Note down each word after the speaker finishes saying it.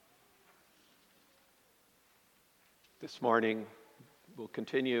This morning, we'll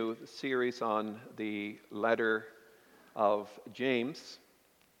continue the series on the letter of James,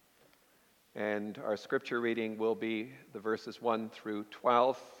 and our scripture reading will be the verses 1 through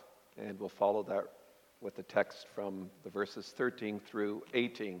 12, and we'll follow that with the text from the verses 13 through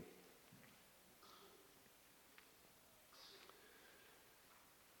 18.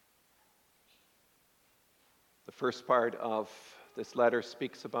 The first part of this letter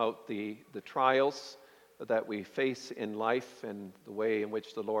speaks about the trials that we face in life and the way in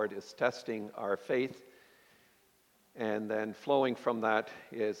which the Lord is testing our faith. And then flowing from that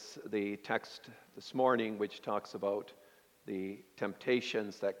is the text this morning, which talks about the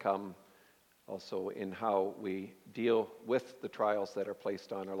temptations that come also in how we deal with the trials that are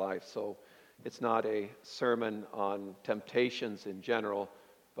placed on our lives. So it's not a sermon on temptations in general,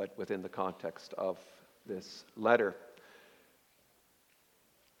 but within the context of this letter.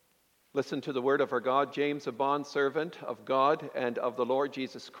 Listen to the word of our God. James, a bondservant of God and of the Lord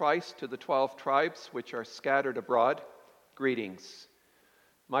Jesus Christ, to the 12 tribes which are scattered abroad, greetings.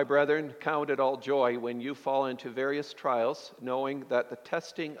 My brethren, count it all joy when you fall into various trials, knowing that the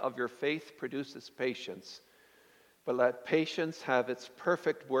testing of your faith produces patience. But let patience have its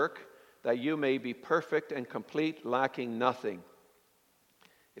perfect work, that you may be perfect and complete, lacking nothing.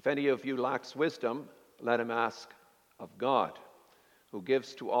 If any of you lacks wisdom, let him ask of God, who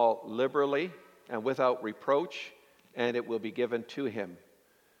gives to all liberally and without reproach, and it will be given to him.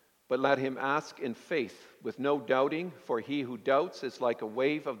 But let him ask in faith, with no doubting, for he who doubts is like a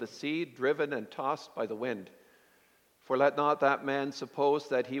wave of the sea, driven and tossed by the wind. For let not that man suppose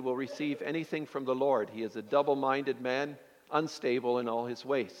that he will receive anything from the Lord. He is a double-minded man, unstable in all his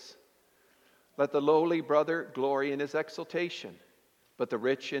ways. Let the lowly brother glory in his exaltation, but the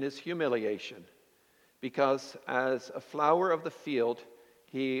rich in his humiliation. Because as a flower of the field,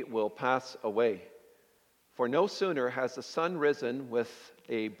 he will pass away. For no sooner has the sun risen with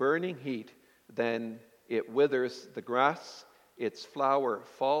a burning heat than it withers the grass, its flower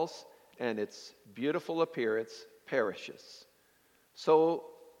falls, and its beautiful appearance perishes. So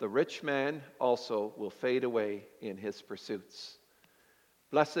the rich man also will fade away in his pursuits.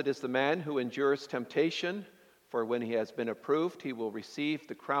 Blessed is the man who endures temptation, for when he has been approved, he will receive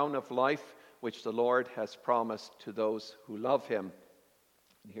the crown of life which the Lord has promised to those who love him.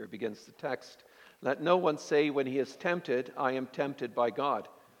 And here begins the text. Let no one say when he is tempted, I am tempted by God.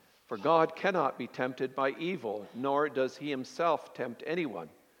 For God cannot be tempted by evil, nor does he himself tempt anyone.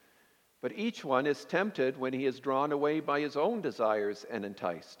 But each one is tempted when he is drawn away by his own desires and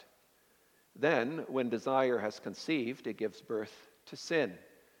enticed. Then, when desire has conceived, it gives birth to sin.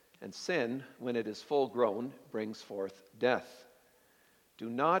 And sin, when it is full grown, brings forth death. Do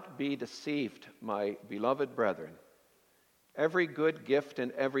not be deceived, my beloved brethren. Every good gift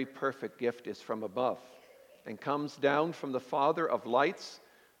and every perfect gift is from above, and comes down from the Father of lights,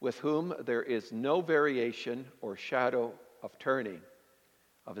 with whom there is no variation or shadow of turning.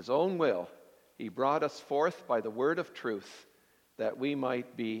 Of his own will, he brought us forth by the word of truth, that we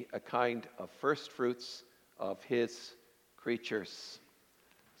might be a kind of first fruits of his creatures.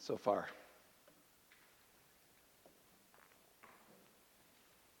 So far.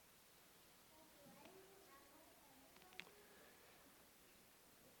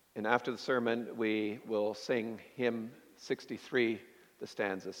 And after the sermon, we will sing hymn 63, the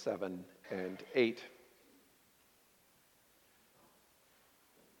stanzas 7 and 8.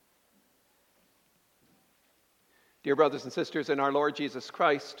 Dear brothers and sisters in our Lord Jesus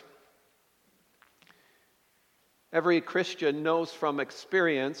Christ, every Christian knows from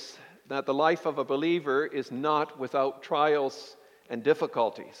experience that the life of a believer is not without trials and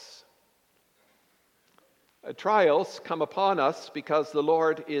difficulties. Trials come upon us because the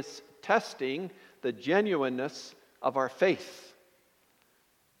Lord is testing the genuineness of our faith.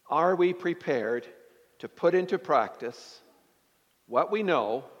 Are we prepared to put into practice what we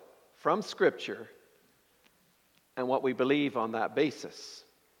know from Scripture and what we believe on that basis?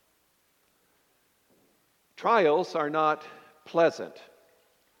 Trials are not pleasant,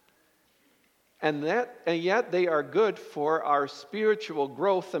 and yet they are good for our spiritual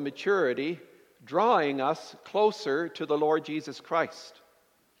growth and maturity, drawing us closer to the Lord Jesus Christ.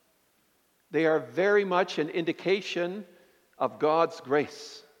 They are very much an indication of God's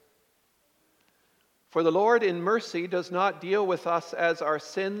grace. For the Lord in mercy does not deal with us as our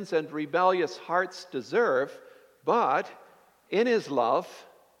sins and rebellious hearts deserve, but in his love,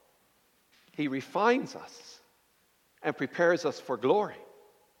 he refines us and prepares us for glory.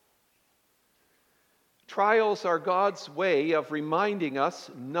 Trials are God's way of reminding us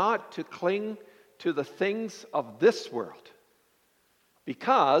not to cling to the things of this world,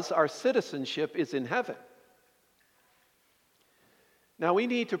 because our citizenship is in heaven. Now we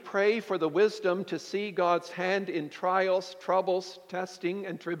need to pray for the wisdom to see God's hand in trials, troubles, testing,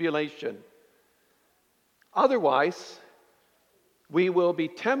 and tribulation. Otherwise, we will be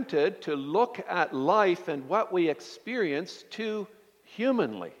tempted to look at life and what we experience too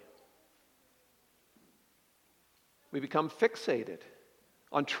humanly. We become fixated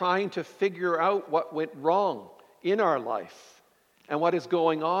on trying to figure out what went wrong in our life and what is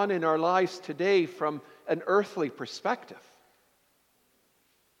going on in our lives today from an earthly perspective.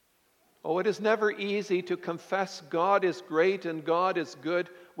 Oh, it is never easy to confess God is great and God is good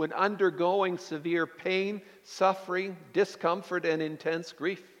when undergoing severe pain, suffering, discomfort, and intense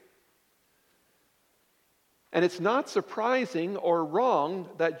grief. And it's not surprising or wrong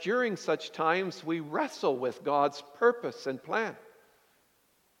that during such times we wrestle with God's purpose and plan.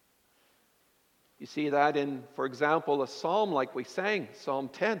 You see that in, for example, a psalm like we sang, Psalm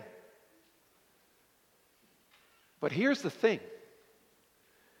 10. But here's the thing.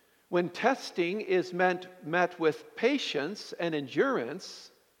 When testing is met with patience and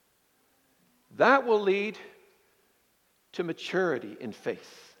endurance, that will lead to maturity in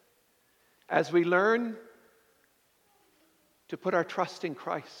faith. As we learn to put our trust in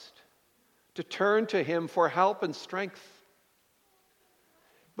Christ, to turn to Him for help and strength.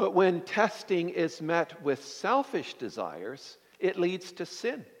 But when testing is met with selfish desires, it leads to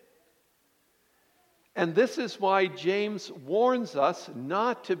sin. And this is why James warns us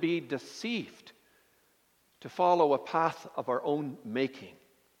not to be deceived, to follow a path of our own making.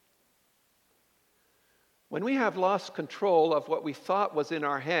 When we have lost control of what we thought was in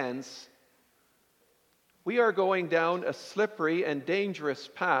our hands, we are going down a slippery and dangerous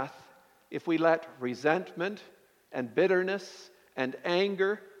path if we let resentment and bitterness and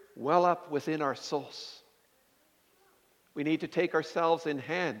anger well up within our souls. We need to take ourselves in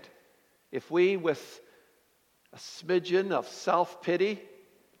hand. If we, with a smidgen of self-pity,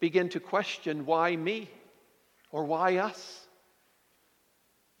 begin to question why me or why us.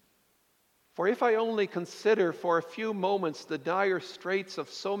 For if I only consider for a few moments the dire straits of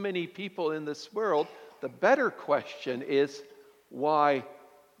so many people in this world, the better question is, why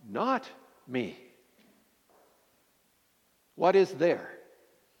not me? What is there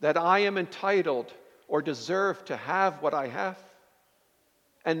that I am entitled or deserve to have what I have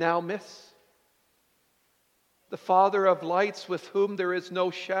and now miss? The Father of lights, with whom there is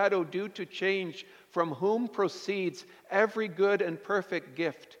no shadow due to change, from whom proceeds every good and perfect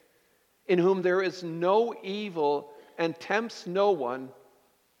gift, in whom there is no evil and tempts no one,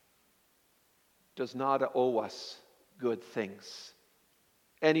 does not owe us good things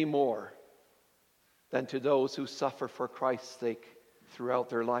any more than to those who suffer for Christ's sake throughout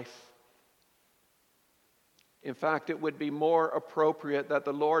their life. In fact, it would be more appropriate that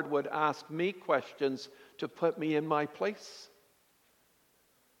the Lord would ask me questions to put me in my place.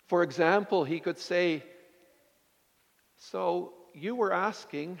 For example, He could say, "So you were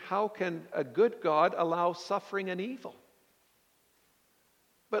asking, how can a good God allow suffering and evil?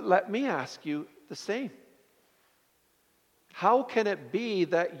 But let me ask you the same. How can it be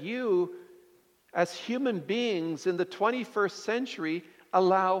that you, as human beings in the 21st century,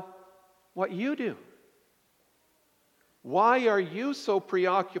 allow what you do? Why are you so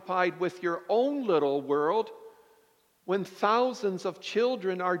preoccupied with your own little world when thousands of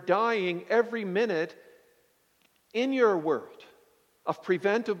children are dying every minute in your world of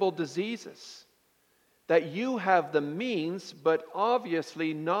preventable diseases that you have the means but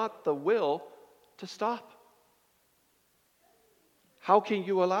obviously not the will to stop? How can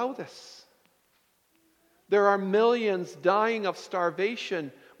you allow this? There are millions dying of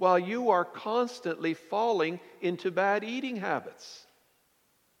starvation while you are constantly falling into bad eating habits.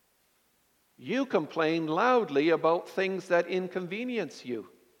 You complain loudly about things that inconvenience you.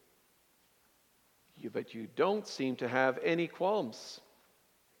 But you don't seem to have any qualms,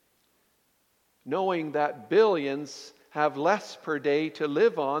 knowing that billions have less per day to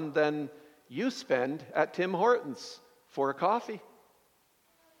live on than you spend at Tim Hortons for a coffee.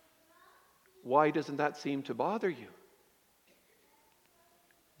 Why doesn't that seem to bother you?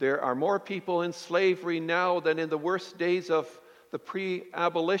 There are more people in slavery now than in the worst days of the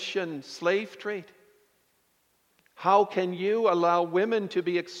pre-abolition slave trade. How can you allow women to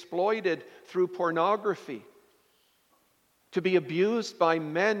be exploited through pornography, to be abused by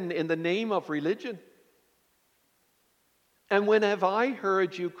men in the name of religion? And when have I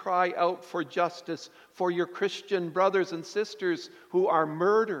heard you cry out for justice for your Christian brothers and sisters who are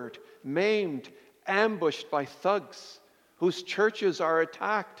murdered, maimed, ambushed by thugs, whose churches are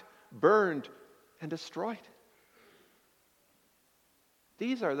attacked, burned, and destroyed?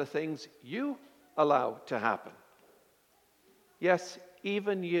 These are the things you allow to happen. Yes,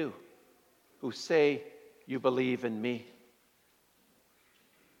 even you who say you believe in me.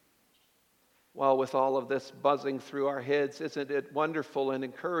 Well, with all of this buzzing through our heads, isn't it wonderful and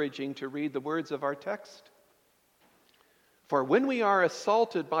encouraging to read the words of our text? For when we are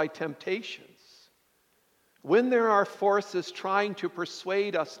assaulted by temptations, when there are forces trying to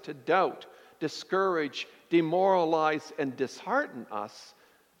persuade us to doubt, discourage, demoralize, and dishearten us,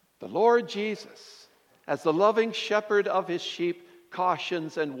 the Lord Jesus, as the loving shepherd of his sheep,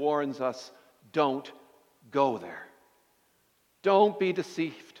 cautions and warns us, don't go there. Don't be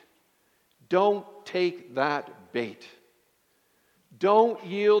deceived. Don't take that bait. Don't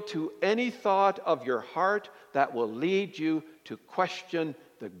yield to any thought of your heart that will lead you to question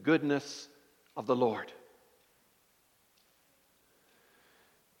the goodness of the Lord.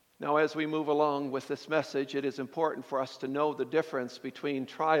 Now, as we move along with this message, it is important for us to know the difference between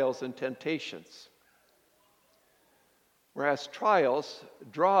trials and temptations. Whereas trials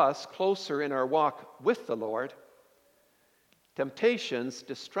draw us closer in our walk with the Lord, temptations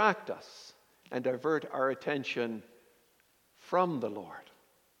distract us and divert our attention from the Lord.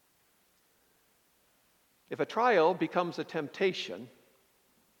 If a trial becomes a temptation,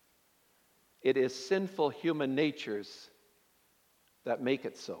 it is sinful human natures that make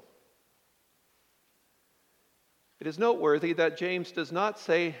it so. It is noteworthy that James does not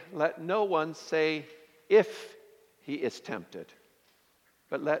say, let no one say if he is tempted,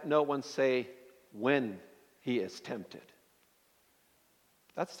 but let no one say when he is tempted.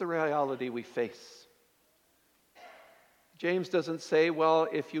 That's the reality we face. James doesn't say, well,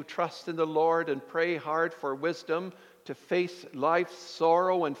 if you trust in the Lord and pray hard for wisdom to face life's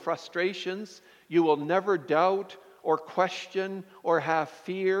sorrow and frustrations, you will never doubt or question or have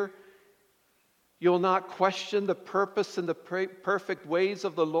fear. You will not question the purpose and the perfect ways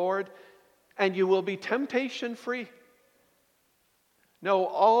of the Lord, and you will be temptation-free. No,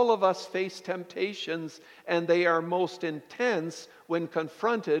 all of us face temptations, and they are most intense when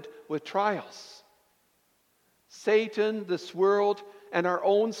confronted with trials. Satan, this world, and our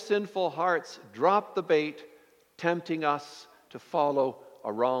own sinful hearts drop the bait, tempting us to follow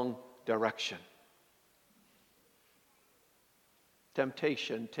a wrong direction.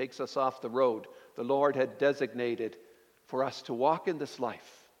 Temptation takes us off the road the Lord had designated for us to walk in this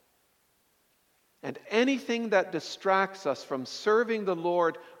life. And anything that distracts us from serving the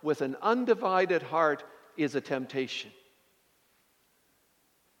Lord with an undivided heart is a temptation.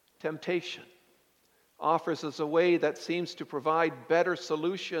 Temptation offers us a way that seems to provide better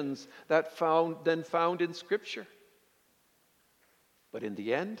solutions than found in Scripture. But in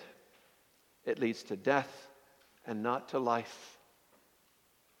the end, it leads to death and not to life.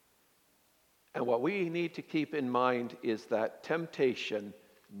 And what we need to keep in mind is that temptation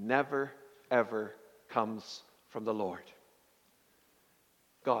never, ever comes from the Lord.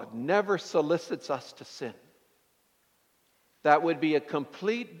 God never solicits us to sin. That would be a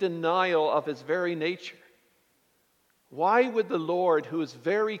complete denial of his very nature. Why would the Lord, whose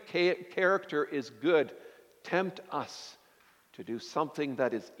very character is good, tempt us to do something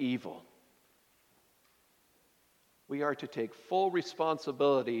that is evil? We are to take full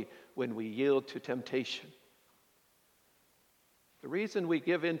responsibility when we yield to temptation. The reason we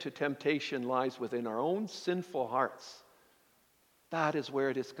give in to temptation lies within our own sinful hearts. That is where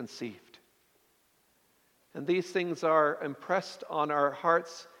it is conceived. And these things are impressed on our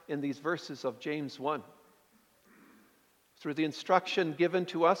hearts in these verses of James 1. Through the instruction given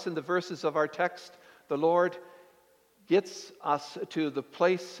to us in the verses of our text, the Lord gets us to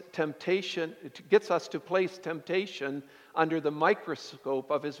place temptation under the microscope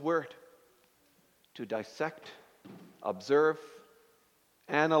of his word, to dissect, observe,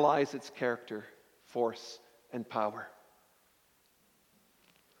 analyze its character, force, and power.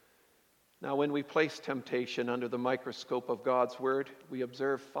 Now, when we place temptation under the microscope of God's word, we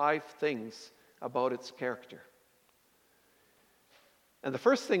observe 5 things about its character. And the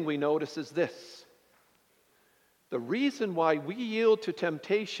first thing we notice is this: the reason why we yield to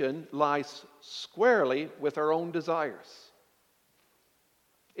temptation lies squarely with our own desires.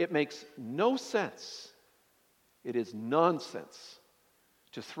 It makes no sense, it is nonsense,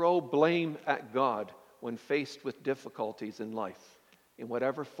 to throw blame at God when faced with difficulties in life, in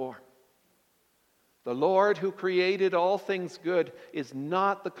whatever form. The Lord, who created all things good, is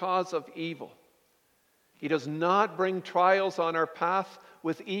not the cause of evil. He does not bring trials on our path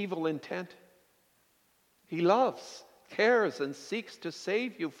with evil intent. He loves, cares, and seeks to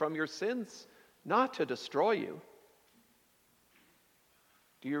save you from your sins, not to destroy you.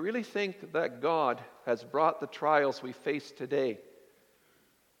 Do you really think that God has brought the trials we face today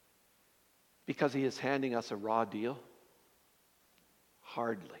because he is handing us a raw deal?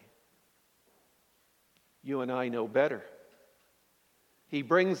 Hardly. You and I know better. He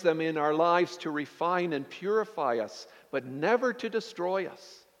brings them in our lives to refine and purify us, but never to destroy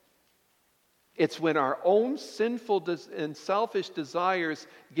us. It's when our own sinful and selfish desires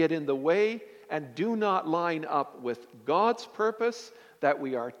get in the way and do not line up with God's purpose that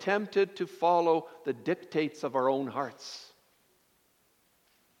we are tempted to follow the dictates of our own hearts.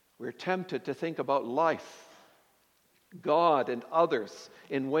 We're tempted to think about life, God, and others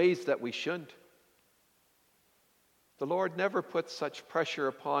in ways that we shouldn't. The Lord never puts such pressure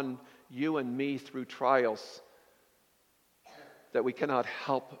upon you and me through trials that we cannot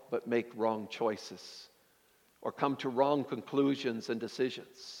help but make wrong choices or come to wrong conclusions and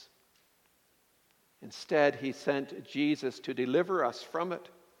decisions. Instead, he sent Jesus to deliver us from it.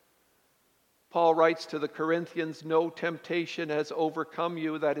 Paul writes to the Corinthians, "No temptation has overcome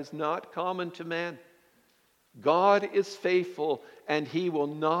you that is not common to man. God is faithful, and he will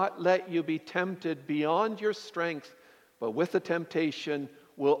not let you be tempted beyond your strength, but with the temptation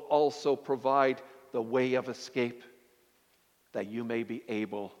will also provide the way of escape that you may be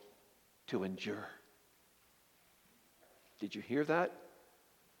able to endure." Did you hear that?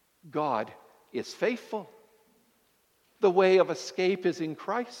 God is faithful. The way of escape is in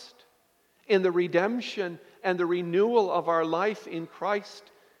Christ, in the redemption and the renewal of our life in Christ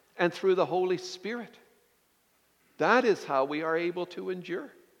and through the Holy Spirit. That is how we are able to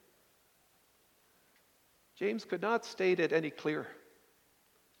endure. James could not state it any clearer.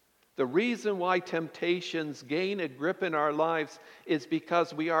 The reason why temptations gain a grip in our lives is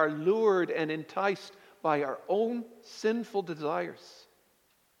because we are lured and enticed by our own sinful desires.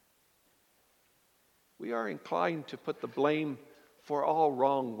 We are inclined to put the blame for all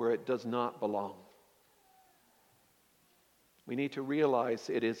wrong where it does not belong. We need to realize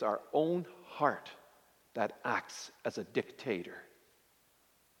it is our own heart that acts as a dictator.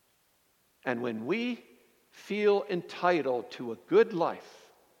 And when we feel entitled to a good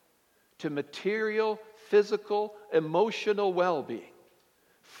life, to material, physical, emotional well-being,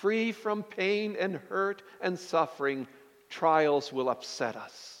 free from pain and hurt and suffering, trials will upset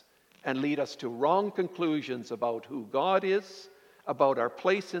us and lead us to wrong conclusions about who God is, about our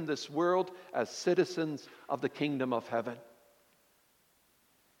place in this world as citizens of the kingdom of heaven.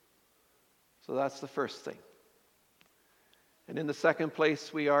 So that's the first thing. And in the second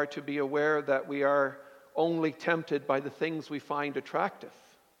place, we are to be aware that we are only tempted by the things we find attractive.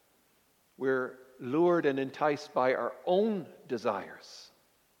 We're lured and enticed by our own desires.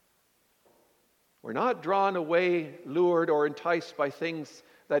 We're not drawn away, lured, or enticed by things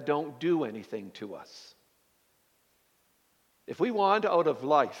that don't do anything to us. If we want out of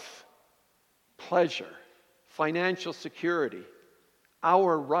life pleasure, financial security,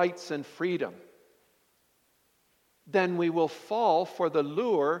 our rights and freedom, then we will fall for the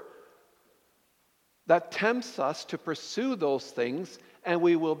lure that tempts us to pursue those things, and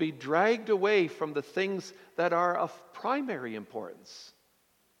we will be dragged away from the things that are of primary importance.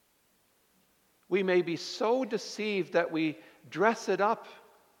 We may be so deceived that we dress it up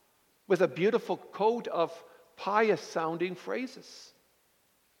with a beautiful coat of pious-sounding phrases.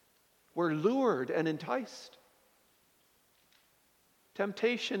 We're lured and enticed.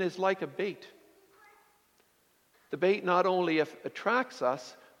 Temptation is like a bait. The bait not only attracts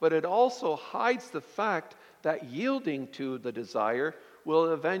us, but it also hides the fact that yielding to the desire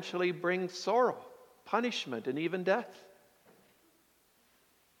will eventually bring sorrow, punishment, and even death.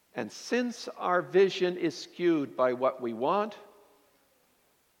 And since our vision is skewed by what we want,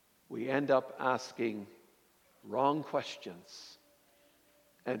 we end up asking wrong questions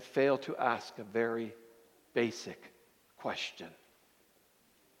and fail to ask a very basic question.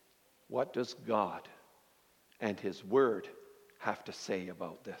 What does God and His Word have to say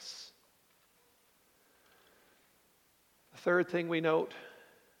about this? The third thing we note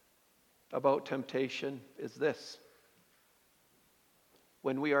about temptation is this.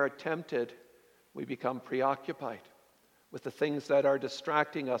 When we are tempted, we become preoccupied with the things that are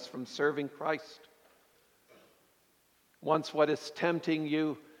distracting us from serving Christ. Once what is tempting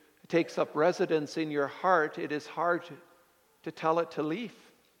you takes up residence in your heart, it is hard to tell it to leave.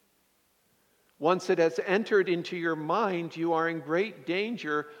 Once it has entered into your mind, you are in great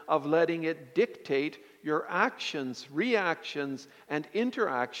danger of letting it dictate your actions, reactions, and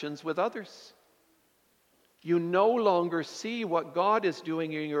interactions with others. You no longer see what God is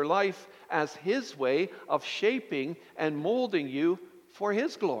doing in your life as His way of shaping and molding you for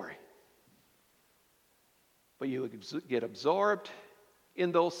His glory. But you get absorbed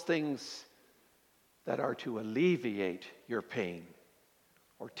in those things that are to alleviate your pain,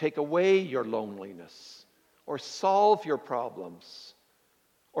 or take away your loneliness, or solve your problems,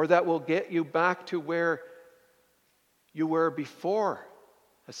 or that will get you back to where you were before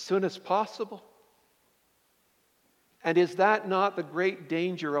as soon as possible. And is that not the great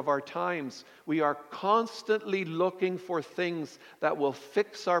danger of our times? We are constantly looking for things that will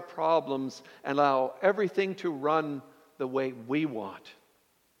fix our problems and allow everything to run the way we want.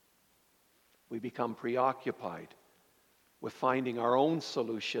 We become preoccupied with finding our own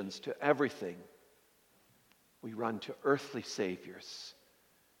solutions to everything. We run to earthly saviors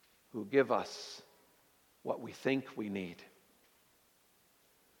who give us what we think we need.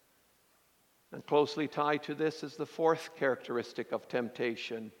 And closely tied to this is the fourth characteristic of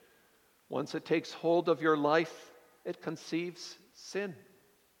temptation. Once it takes hold of your life, it conceives sin.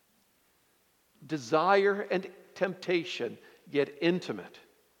 Desire and temptation get intimate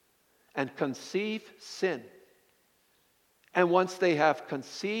and conceive sin. And once they have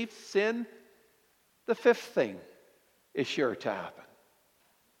conceived sin, the fifth thing is sure to happen.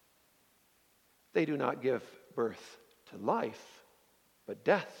 They do not give birth to life, but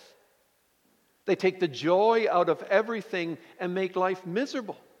death. They take the joy out of everything and make life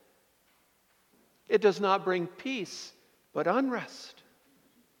miserable. It does not bring peace, but unrest.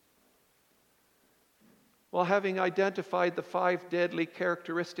 Well, having identified the 5 deadly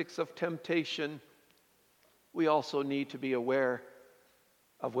characteristics of temptation, we also need to be aware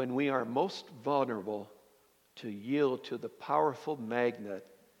of when we are most vulnerable to yield to the powerful magnet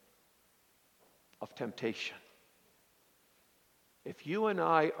of temptation. If you and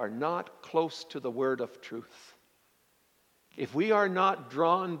I are not close to the word of truth, if we are not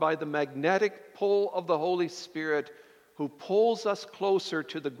drawn by the magnetic pull of the Holy Spirit who pulls us closer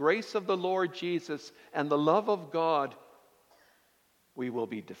to the grace of the Lord Jesus and the love of God, we will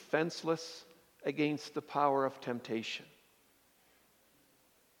be defenseless against the power of temptation.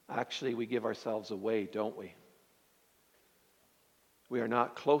 Actually, we give ourselves away, don't we? We are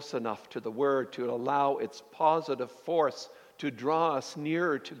not close enough to the Word to allow its positive force to draw us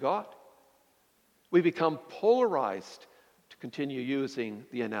nearer to God. We become polarized, to continue using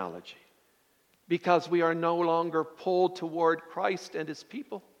the analogy, because we are no longer pulled toward Christ and His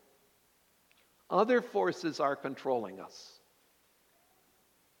people. Other forces are controlling us.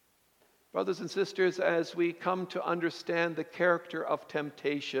 Brothers and sisters, as we come to understand the character of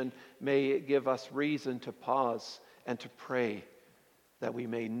temptation, may it give us reason to pause and to pray that we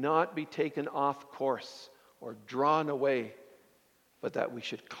may not be taken off course or drawn away, but that we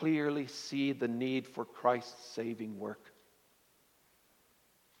should clearly see the need for Christ's saving work.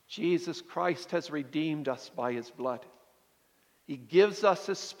 Jesus Christ has redeemed us by His blood. He gives us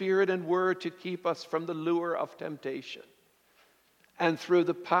His Spirit and Word to keep us from the lure of temptation. And through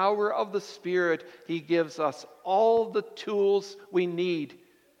the power of the Spirit, He gives us all the tools we need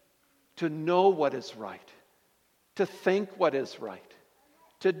to know what is right, to think what is right,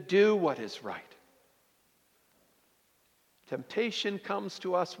 to do what is right. Temptation comes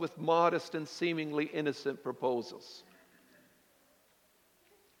to us with modest and seemingly innocent proposals.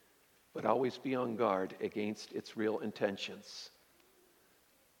 But always be on guard against its real intentions.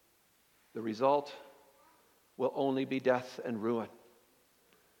 The result will only be death and ruin.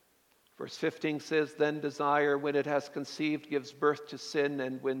 Verse 15 says, "Then desire, when it has conceived, gives birth to sin,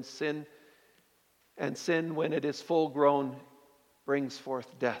 and sin, when it is full grown, brings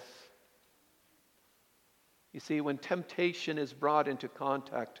forth death." You see, when temptation is brought into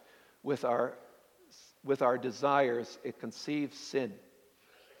contact with our desires, it conceives sin.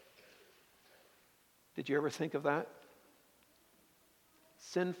 Did you ever think of that?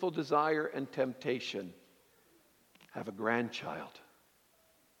 Sinful desire and temptation have a grandchild.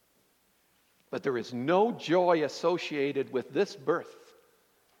 But there is no joy associated with this birth.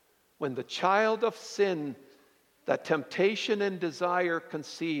 When the child of sin that temptation and desire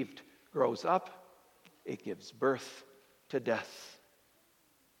conceived grows up, it gives birth to death.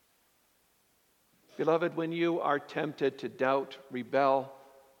 Beloved, when you are tempted to doubt, rebel,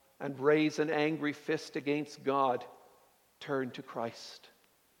 and raise an angry fist against God, turn to Christ.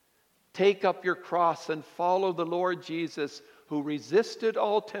 Take up your cross and follow the Lord Jesus, who resisted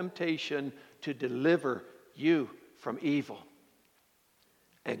all temptation to deliver you from evil.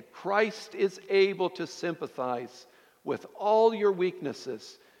 And Christ is able to sympathize with all your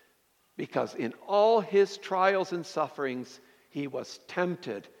weaknesses, because in all His trials and sufferings, He was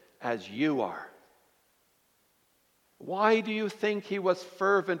tempted as you are. Why do you think He was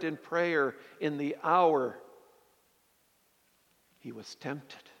fervent in prayer in the hour He was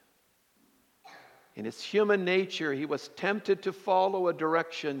tempted? In His human nature, He was tempted to follow a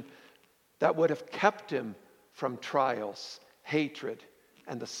direction that would have kept Him from trials, hatred,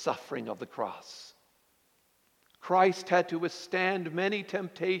 and the suffering of the cross. Christ had to withstand many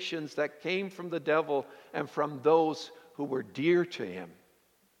temptations that came from the devil and from those who were dear to him.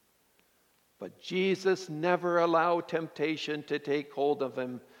 But Jesus never allowed temptation to take hold of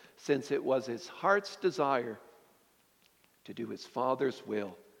him, since it was his heart's desire to do his Father's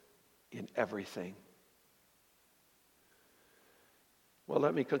will in everything. Well,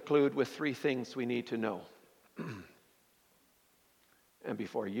 let me conclude with 3 things we need to know. And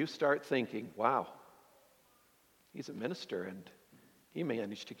before you start thinking, wow, he's a minister and he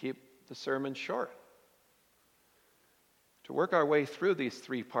managed to keep the sermon short. To work our way through these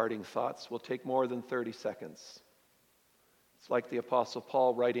 3 parting thoughts will take more than 30 seconds. It's like the Apostle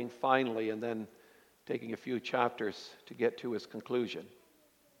Paul writing finally and then taking a few chapters to get to his conclusion.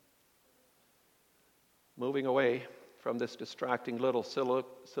 Moving away from this distracting little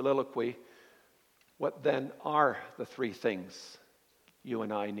soliloquy, what then are the 3 things you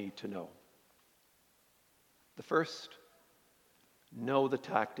and I need to know? The first, know the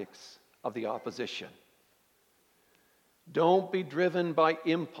tactics of the opposition. Don't be driven by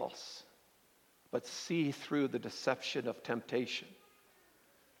impulse, but see through the deception of temptation.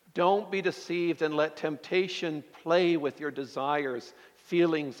 Don't be deceived and let temptation play with your desires,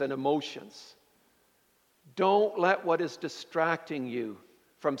 feelings, and emotions. Don't let what is distracting you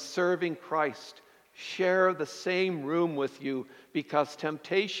from serving Christ share the same room with you, because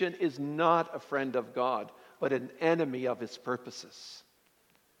temptation is not a friend of God, but an enemy of his purposes.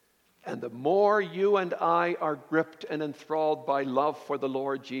 And the more you and I are gripped and enthralled by love for the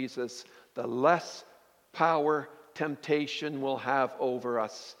Lord Jesus, the less power temptation will have over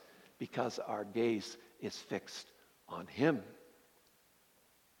us, because our gaze is fixed on him.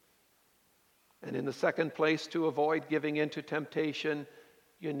 And in the second place, to avoid giving in to temptation,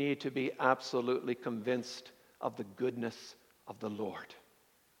 you need to be absolutely convinced of the goodness of the Lord.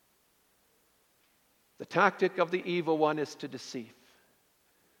 The tactic of the evil one is to deceive,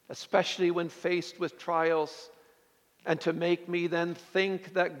 especially when faced with trials, and to make me then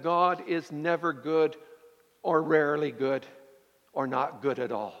think that God is never good, or rarely good, or not good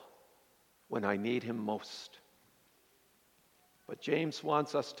at all when I need him most. But James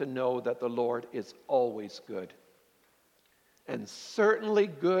wants us to know that the Lord is always good, and certainly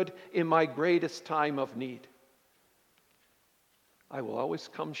good in my greatest time of need. I will always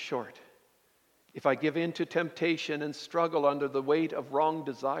come short if I give in to temptation and struggle under the weight of wrong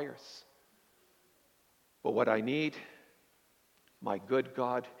desires. But what I need, my good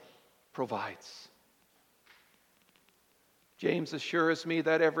God provides. James assures me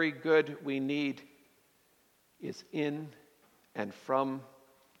that every good we need is in and from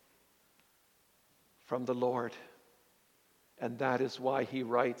the Lord. And that is why he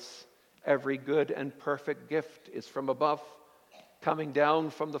writes, every good and perfect gift is from above, coming down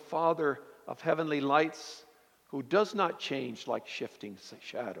from the Father of heavenly lights, who does not change like shifting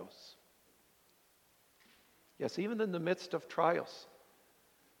shadows. Yes, even in the midst of trials,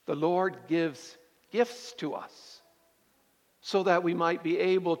 the Lord gives gifts to us so that we might be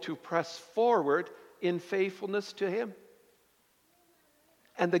able to press forward in faithfulness to him.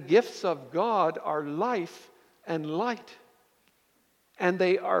 And the gifts of God are life and light. And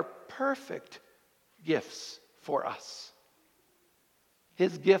they are perfect gifts for us.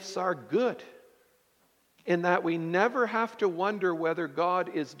 His gifts are good, in that we never have to wonder whether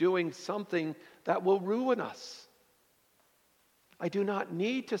God is doing something that will ruin us. I do not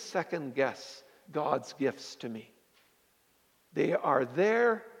need to second guess God's gifts to me. They are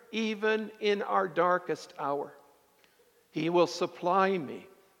there even in our darkest hour. He will supply me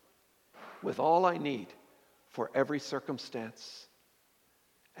with all I need for every circumstance.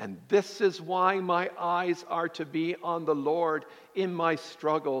 And this is why my eyes are to be on the Lord in my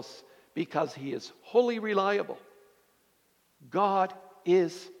struggles, because he is wholly reliable. God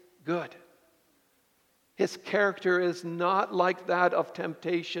is good. His character is not like that of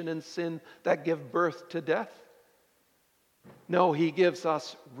temptation and sin that give birth to death. No, he gives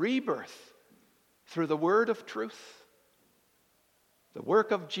us rebirth through the word of truth. The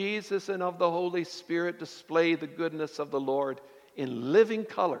work of Jesus and of the Holy Spirit display the goodness of the Lord in living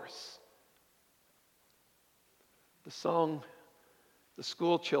colors. The song the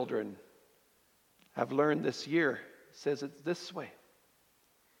school children have learned this year says it this way: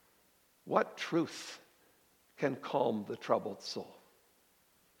 what truth can calm the troubled soul?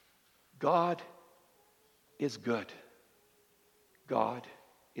 God is good. God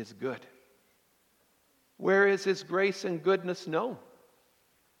is good. Where is his grace and goodness known?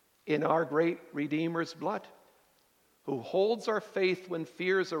 In our great Redeemer's blood, who holds our faith when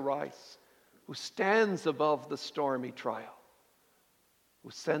fears arise, who stands above the stormy trial,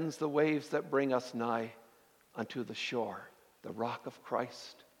 who sends the waves that bring us nigh unto the shore, the rock of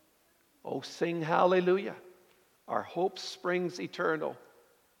Christ. Oh, sing hallelujah. Our hope springs eternal.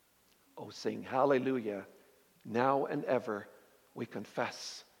 Oh, sing hallelujah. Now and ever we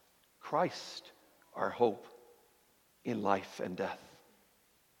confess Christ, our hope in life and death.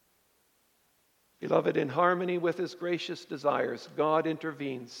 Beloved, in harmony with his gracious desires, God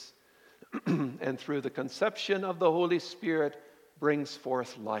intervenes and through the conception of the Holy Spirit brings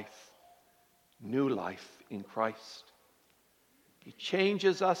forth life, new life in Christ. He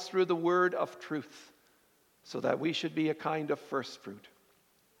changes us through the word of truth so that we should be a kind of first fruit,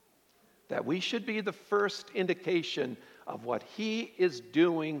 that we should be the first indication of what he is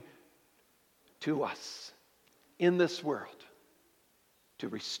doing to us in this world, to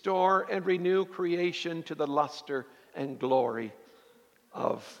restore and renew creation to the luster and glory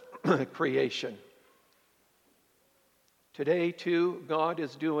of creation. Today, too, God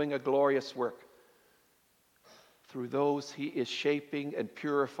is doing a glorious work through those he is shaping and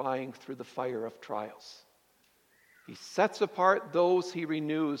purifying through the fire of trials. He sets apart those he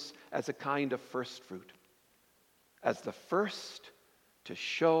renews as a kind of first fruit, as the first to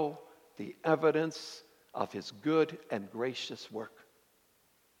show the evidence of his good and gracious work.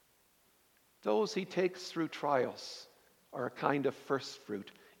 Those he takes through trials are a kind of first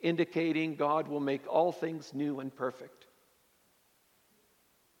fruit, indicating God will make all things new and perfect.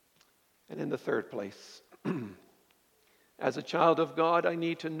 And in the third place, as a child of God, I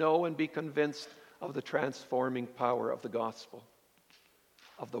need to know and be convinced of the transforming power of the gospel,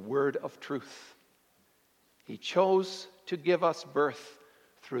 of the word of truth. He chose to give us birth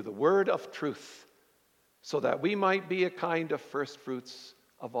through the word of truth so that we might be a kind of first fruits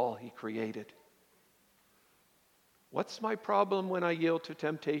of all he created. What's my problem when I yield to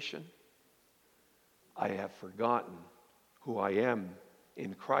temptation? I have forgotten who I am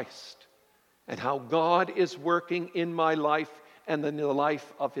in Christ and how God is working in my life and in the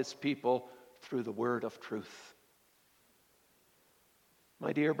life of his people through the word of truth.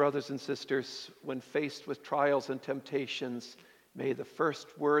 My dear brothers and sisters, when faced with trials and temptations, may the first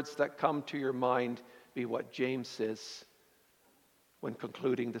words that come to your mind be what James says when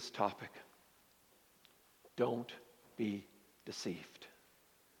concluding this topic. Don't be deceived.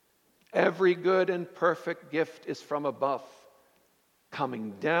 Every good and perfect gift is from above,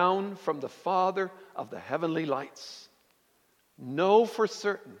 coming down from the Father of the heavenly lights. Know for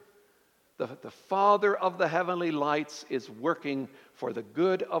certain that the Father of the heavenly lights is working for the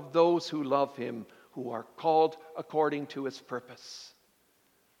good of those who love him, who are called according to his purpose.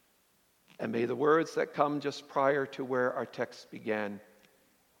 And may the words that come just prior to where our text began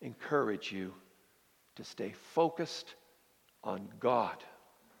encourage you to stay focused on God.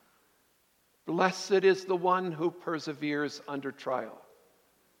 Blessed is the one who perseveres under trial,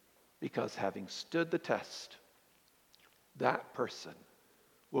 because having stood the test, that person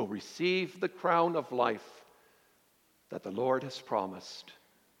will receive the crown of life that the Lord has promised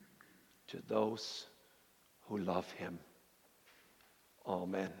to those who love him.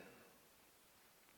 Amen.